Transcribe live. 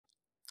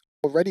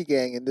Alrighty,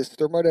 gang, in this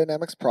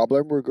thermodynamics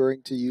problem, we're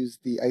going to use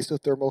the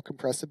isothermal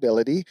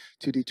compressibility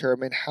to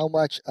determine how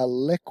much a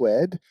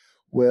liquid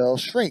will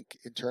shrink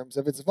in terms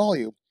of its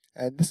volume.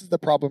 And this is the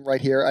problem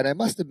right here. And I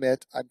must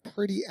admit, I'm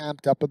pretty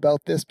amped up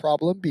about this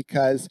problem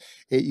because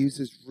it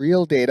uses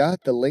real data.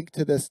 The link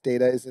to this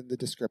data is in the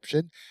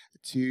description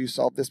to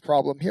solve this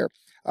problem here.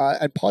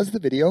 And pause the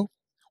video,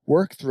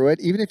 work through it.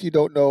 Even if you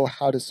don't know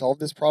how to solve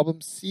this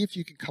problem, see if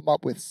you can come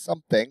up with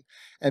something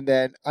and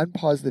then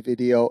unpause the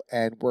video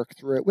and work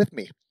through it with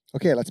me.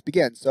 Okay, let's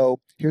begin.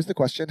 So here's the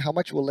question. How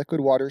much will liquid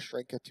water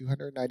shrink at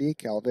 298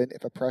 Kelvin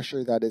if a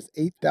pressure that is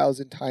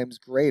 8,000 times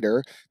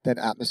greater than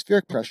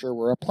atmospheric pressure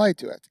were applied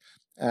to it?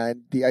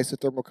 And the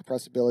isothermal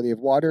compressibility of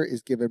water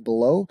is given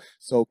below.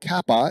 So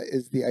kappa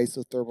is the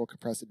isothermal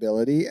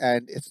compressibility,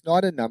 and it's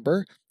not a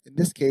number. In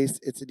this case,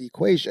 it's an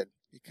equation,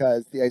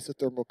 because the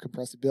isothermal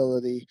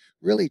compressibility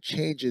really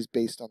changes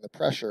based on the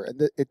pressure.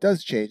 And it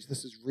does change.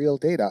 This is real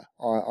data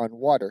on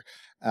water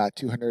at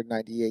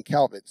 298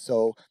 Kelvin.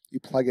 So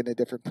you plug in a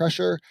different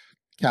pressure,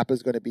 kappa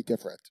is going to be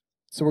different.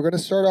 So we're going to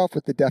start off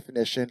with the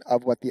definition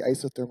of what the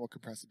isothermal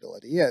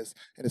compressibility is.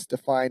 And it's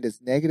defined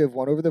as negative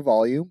 1 over the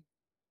volume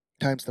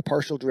times the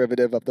partial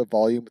derivative of the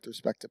volume with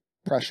respect to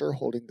pressure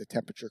holding the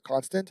temperature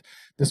constant.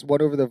 This 1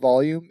 over the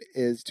volume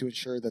is to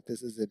ensure that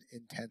this is an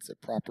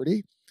intensive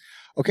property.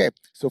 Okay,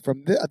 so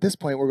at this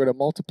point, we're going to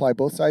multiply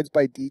both sides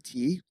by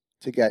dt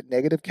to get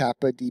negative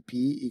kappa dp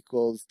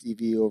equals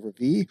dv over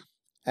v.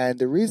 And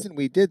the reason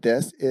we did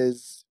this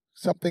is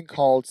something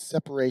called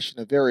separation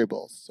of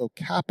variables. So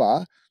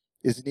kappa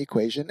is an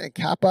equation, and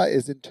kappa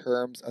is in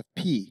terms of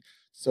p.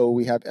 So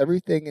we have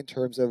everything in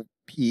terms of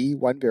p,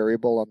 one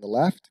variable on the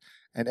left,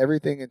 and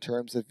everything in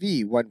terms of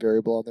v, one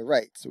variable on the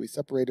right. So we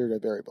separated our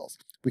variables.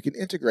 We can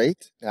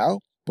integrate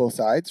now both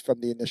sides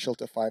from the initial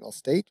to final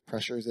state,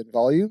 pressures and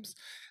volumes,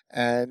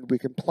 and we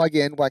can plug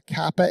in what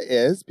kappa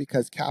is,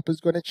 because kappa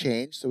is going to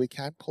change, so we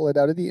can't pull it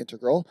out of the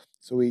integral.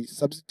 So we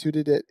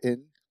substituted it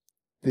in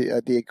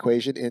the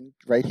equation in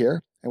right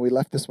here, and we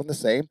left this one the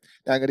same.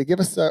 Now I'm going to give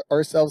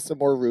ourselves some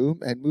more room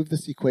and move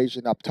this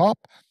equation up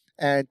top.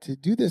 And to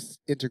do this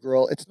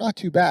integral, it's not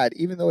too bad,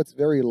 even though it's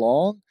very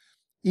long.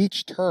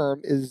 Each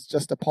term is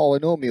just a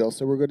polynomial,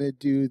 so we're going to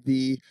do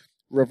the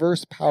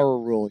reverse power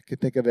rule. You can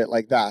think of it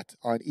like that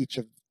on each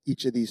of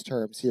these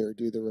terms here.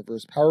 Do the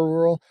reverse power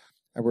rule,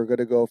 and we're going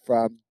to go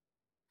from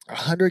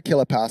 100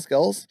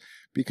 kilopascals,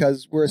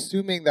 because we're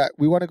assuming that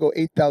we want to go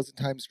 8,000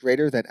 times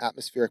greater than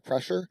atmospheric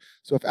pressure.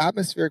 So if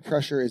atmospheric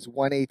pressure is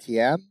 1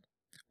 atm,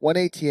 1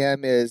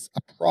 atm is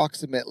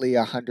approximately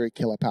 100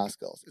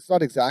 kilopascals. It's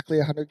not exactly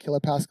 100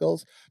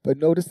 kilopascals, but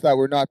notice that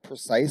we're not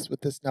precise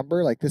with this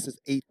number. Like this is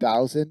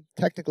 8,000.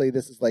 Technically,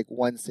 this is like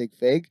 1 sig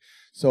fig.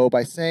 So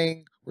by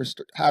saying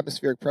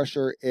atmospheric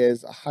pressure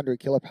is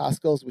 100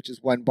 kilopascals, which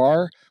is 1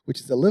 bar,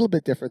 which is a little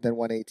bit different than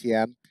 1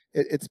 atm,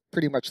 it's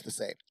pretty much the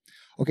same.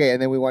 Okay,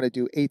 and then we want to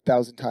do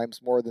 8,000 times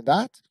more than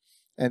that.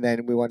 And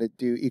then we want to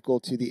do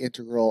equal to the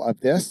integral of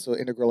this. So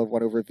integral of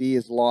 1 over v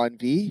is ln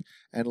v,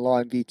 and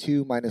ln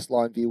v2 minus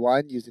ln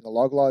v1 using the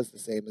log law is the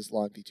same as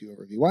ln v2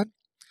 over v1.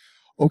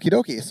 Okie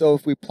dokie. So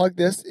if we plug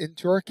this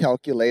into our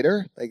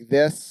calculator, like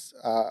this,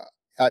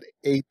 at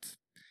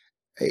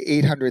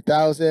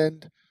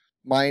 800,000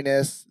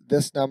 minus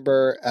this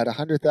number at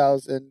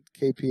 100,000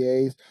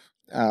 kPa,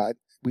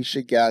 we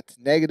should get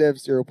negative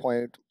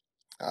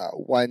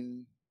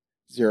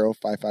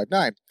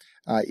 0.10559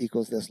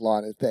 equals this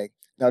ln of thing.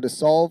 Now to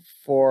solve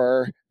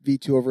for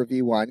v2 over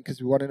v1,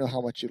 because we want to know how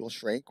much it'll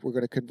shrink, we're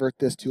going to convert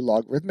this to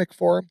logarithmic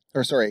form,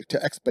 or sorry, to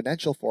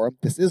exponential form.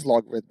 This is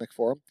logarithmic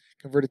form.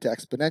 Convert it to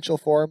exponential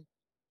form,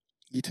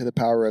 e to the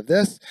power of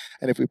this.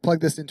 And if we plug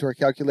this into our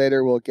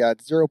calculator, we'll get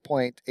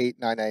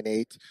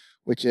 0.8998,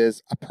 which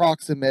is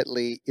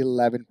approximately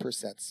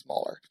 11%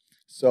 smaller.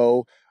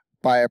 So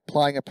by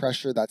applying a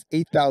pressure that's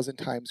 8,000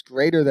 times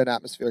greater than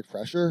atmospheric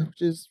pressure,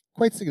 which is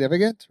quite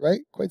significant,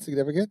 right? Quite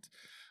significant.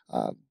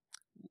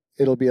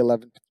 It'll be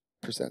 11%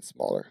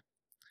 smaller.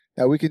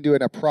 Now we can do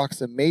an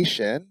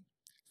approximation.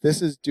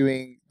 This is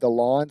doing the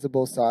lns of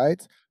both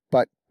sides,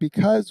 but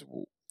because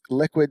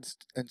liquids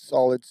and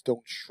solids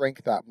don't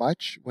shrink that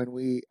much when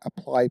we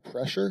apply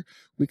pressure,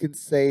 we can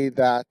say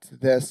that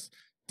this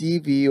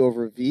dv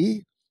over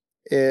v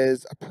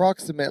is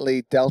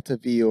approximately delta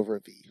v over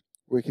v.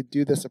 We can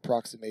do this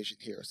approximation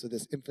here. So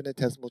this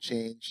infinitesimal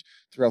change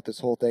throughout this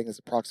whole thing is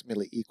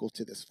approximately equal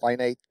to this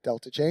finite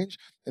delta change.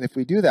 And if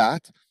we do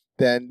that,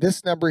 then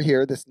this number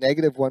here, this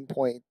negative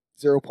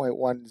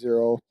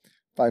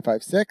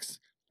 0.10556,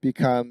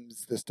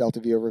 becomes this delta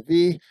v over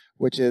v,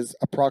 which is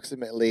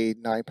approximately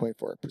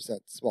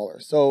 9.4% smaller.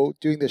 So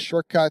doing this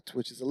shortcut,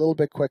 which is a little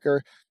bit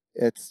quicker,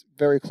 it's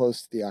very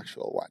close to the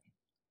actual one.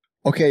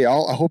 Okay,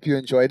 y'all, I hope you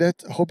enjoyed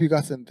it. I hope you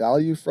got some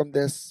value from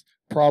this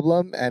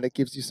problem, and it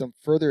gives you some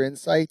further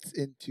insights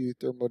into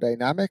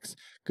thermodynamics.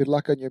 Good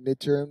luck on your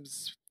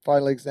midterms,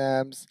 final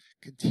exams.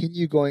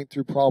 Continue going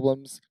through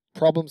problems.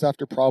 problems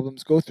after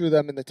problems, go through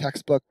them in the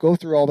textbook, go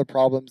through all the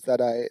problems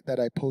that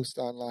I post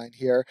online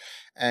here,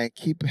 and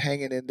keep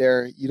hanging in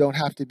there. You don't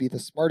have to be the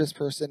smartest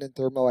person in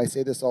thermo. I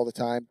say this all the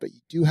time, but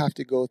you do have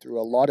to go through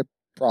a lot of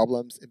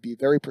problems and be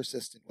very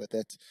persistent with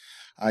it.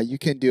 You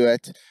can do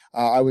it.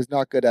 I was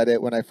not good at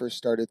it when I first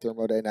started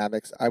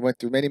thermodynamics. I went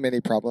through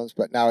many problems,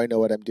 but now I know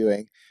what I'm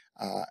doing.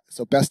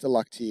 So best of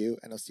luck to you,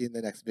 and I'll see you in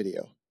the next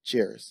video.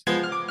 Cheers.